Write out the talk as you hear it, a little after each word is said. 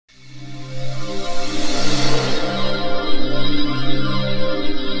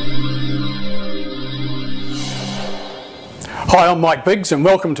Hi, I'm Mike Biggs and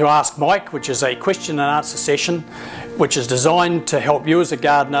welcome to Ask Mike, which is a question and answer session which is designed to help you as a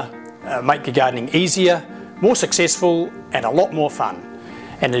gardener make your gardening easier, more successful and a lot more fun.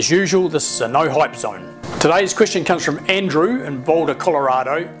 And as usual, this is a no hype zone. Today's question comes from Andrew in Boulder,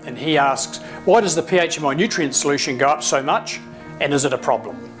 Colorado, and he asks, why does the pH of my nutrient solution go up so much and is it a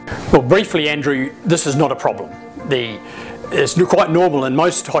problem? Well, briefly Andrew, this is not a problem. It's quite normal in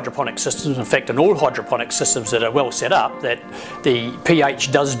most hydroponic systems, in fact in all hydroponic systems that are well set up, that the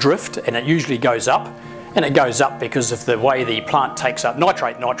pH does drift and it usually goes up. And it goes up because of the way the plant takes up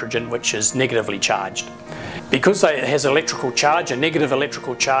nitrate nitrogen, which is negatively charged. Because it has electrical charge, a negative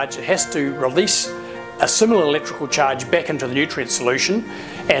electrical charge, it has to release a similar electrical charge back into the nutrient solution,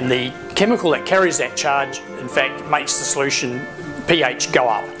 and the chemical that carries that charge in fact makes the pH go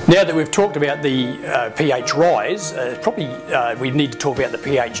up. Now that we've talked about the pH rise, we need to talk about the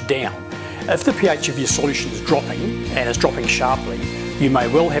pH down. If the pH of your solution is dropping, and is dropping sharply, you may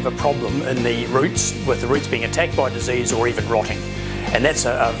well have a problem in the roots, with the roots being attacked by disease or even rotting. And that's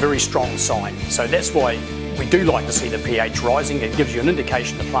a very strong sign. So that's why we do like to see the pH rising. It gives you an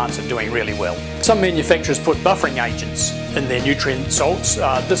indication the plants are doing really well. Some manufacturers put buffering agents in their nutrient salts.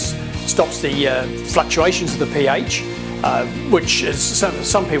 This stops the fluctuations of the pH. Which is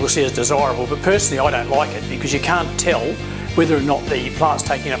some people see as desirable, but personally I don't like it because you can't tell whether or not the plant's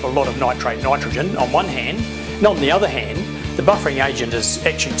taking up a lot of nitrate nitrogen on one hand, and on the other hand the buffering agent is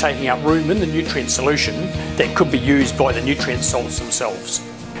actually taking up room in the nutrient solution that could be used by the nutrient salts themselves.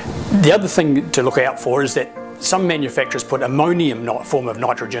 The other thing to look out for is that some manufacturers put ammonium form of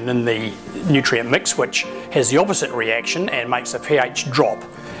nitrogen in the nutrient mix, which has the opposite reaction and makes the pH drop.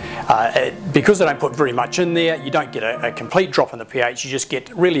 Because they don't put very much in there, you don't get a complete drop in the pH, you just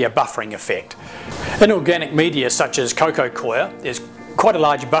get really a buffering effect. In organic media such as cocoa coir, there's quite a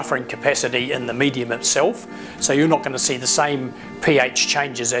large buffering capacity in the medium itself, so you're not going to see the same pH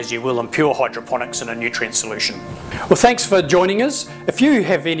changes as you will in pure hydroponics in a nutrient solution. Well, thanks for joining us. If you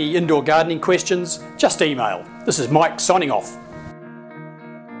have any indoor gardening questions, just email. This is Mike signing off.